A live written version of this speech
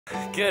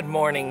Good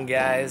morning,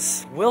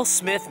 guys. Will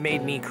Smith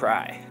made me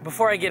cry.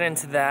 Before I get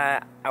into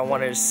that, I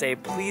wanted to say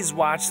please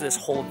watch this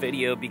whole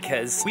video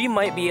because we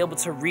might be able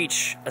to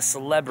reach a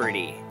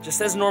celebrity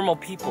just as normal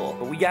people,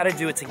 but we gotta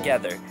do it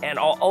together. And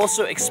I'll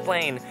also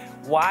explain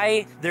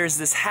why there's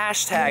this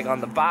hashtag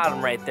on the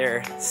bottom right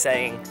there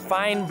saying,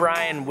 Find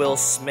Brian Will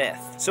Smith.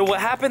 So what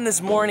happened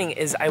this morning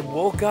is I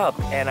woke up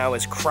and I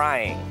was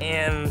crying,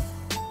 and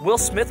Will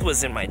Smith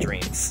was in my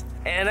dreams.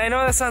 And I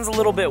know that sounds a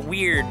little bit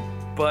weird,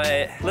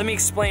 but let me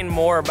explain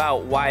more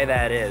about why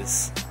that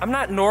is. I'm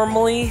not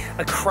normally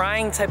a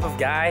crying type of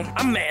guy.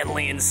 I'm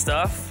manly and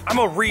stuff. I'm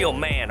a real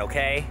man,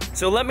 okay?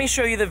 So let me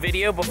show you the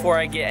video before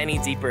I get any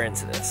deeper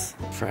into this.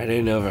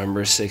 Friday,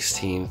 November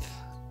 16th,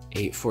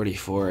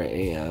 8:44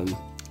 a.m.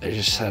 I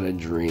just had a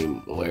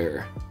dream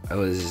where I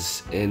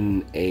was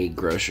in a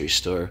grocery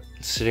store,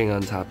 sitting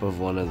on top of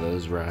one of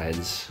those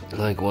rides,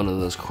 like one of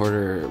those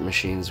quarter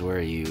machines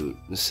where you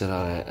sit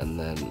on it and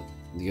then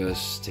the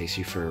ghost takes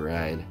you for a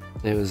ride.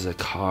 It was a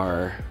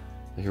car,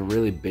 like a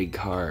really big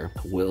car.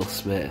 Will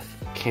Smith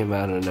came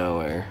out of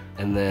nowhere,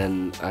 and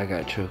then I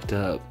got choked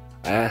up.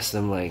 I asked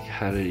him, like,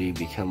 how did he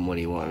become what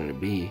he wanted to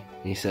be?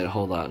 And he said,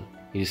 hold on.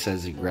 He just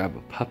says to grab a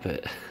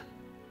puppet.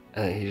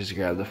 And he just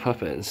grabbed the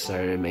puppet and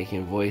started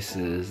making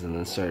voices and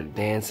then started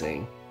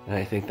dancing. And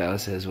I think that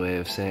was his way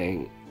of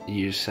saying,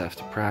 you just have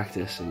to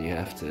practice and you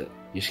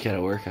just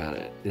gotta work on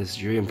it. This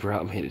dream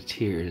brought me to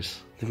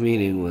tears. The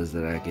meaning was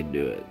that I could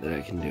do it, that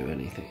I can do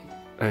anything.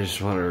 I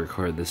just want to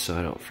record this so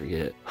I don't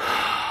forget.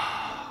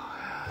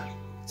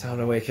 Time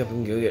to wake up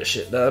and go get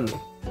shit done.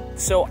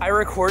 So I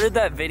recorded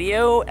that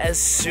video as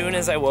soon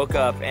as I woke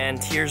up and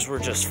tears were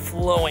just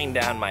flowing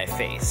down my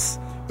face.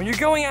 When you're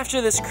going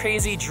after this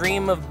crazy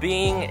dream of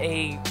being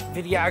a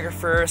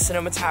videographer,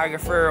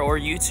 cinematographer, or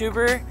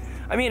YouTuber,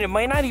 I mean, it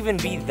might not even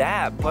be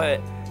that,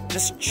 but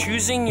just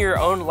choosing your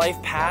own life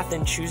path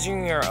and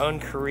choosing your own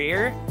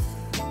career,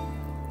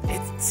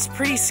 it's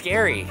pretty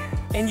scary.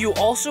 And you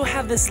also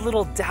have this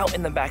little doubt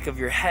in the back of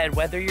your head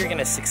whether you're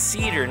gonna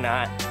succeed or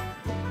not.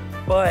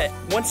 But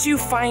once you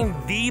find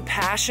the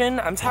passion,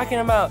 I'm talking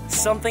about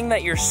something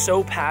that you're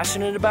so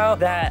passionate about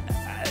that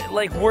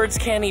like words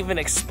can't even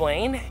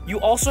explain, you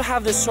also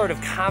have this sort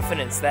of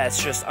confidence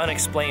that's just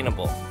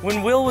unexplainable.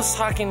 When Will was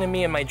talking to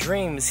me in my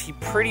dreams, he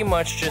pretty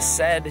much just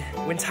said,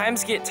 when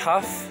times get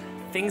tough,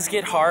 things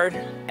get hard,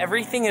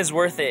 everything is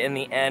worth it in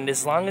the end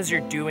as long as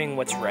you're doing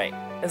what's right.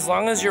 As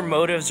long as your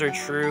motives are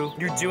true,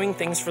 you're doing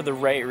things for the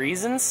right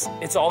reasons,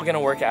 it's all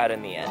gonna work out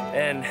in the end.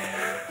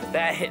 And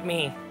that hit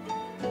me.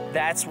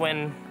 That's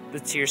when the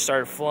tears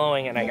started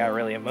flowing and I got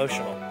really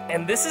emotional.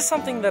 And this is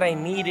something that I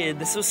needed,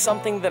 this was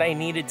something that I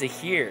needed to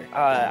hear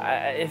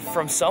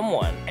from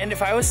someone. And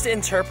if I was to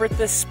interpret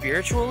this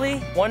spiritually,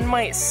 one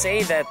might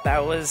say that I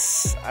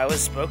was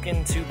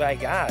spoken to by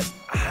God.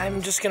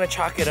 I'm just gonna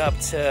chalk it up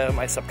to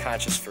my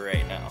subconscious for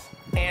right now.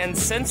 And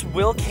since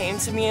Will came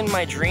to me in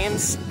my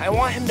dreams, I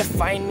want him to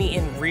find me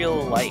in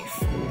real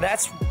life.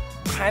 That's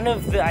kind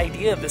of the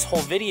idea of this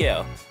whole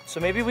video. So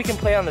maybe we can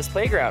play on this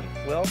playground.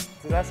 Will,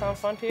 does that sound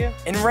fun to you?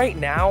 And right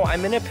now,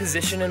 I'm in a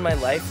position in my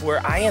life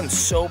where I am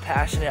so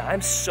passionate,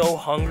 I'm so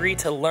hungry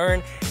to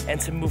learn and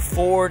to move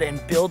forward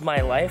and build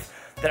my life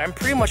that I'm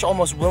pretty much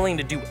almost willing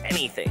to do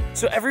anything.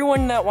 So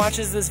everyone that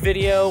watches this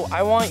video,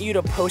 I want you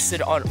to post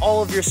it on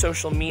all of your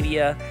social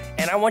media,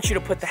 and I want you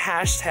to put the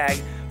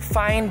hashtag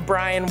Find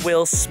Brian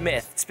Will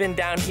Smith. It's been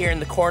down here in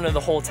the corner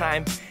the whole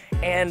time.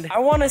 And I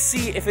wanna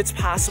see if it's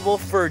possible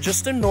for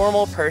just a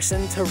normal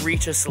person to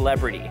reach a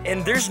celebrity.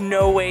 And there's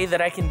no way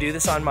that I can do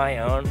this on my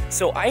own,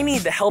 so I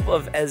need the help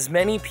of as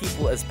many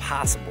people as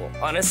possible.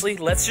 Honestly,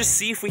 let's just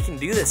see if we can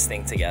do this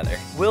thing together.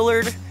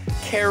 Willard,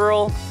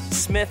 Carol,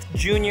 Smith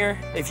Jr.,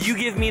 if you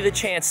give me the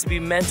chance to be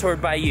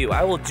mentored by you,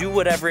 I will do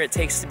whatever it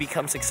takes to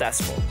become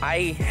successful.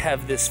 I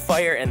have this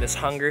fire and this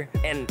hunger,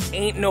 and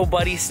ain't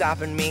nobody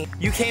stopping me.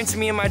 You came to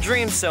me in my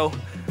dreams, so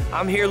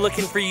I'm here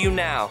looking for you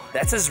now.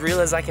 That's as real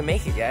as I can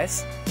make it,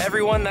 guys.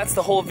 Everyone, that's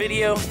the whole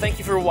video. Thank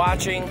you for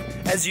watching.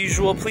 As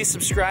usual, please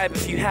subscribe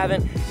if you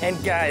haven't.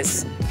 And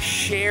guys,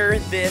 share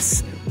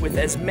this with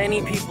as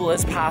many people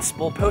as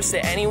possible. Post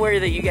it anywhere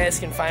that you guys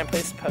can find a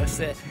place to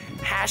post it.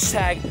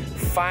 Hashtag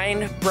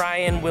Find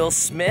Brian Will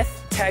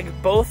Smith. Tag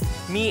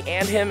both me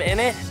and him in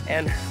it.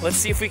 And let's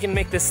see if we can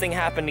make this thing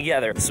happen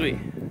together. Sweet.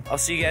 I'll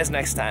see you guys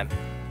next time.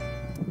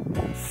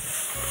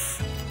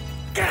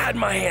 God,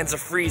 my hands are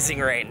freezing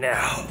right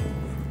now.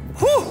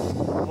 Whew!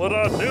 What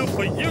I do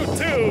for you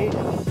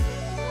too?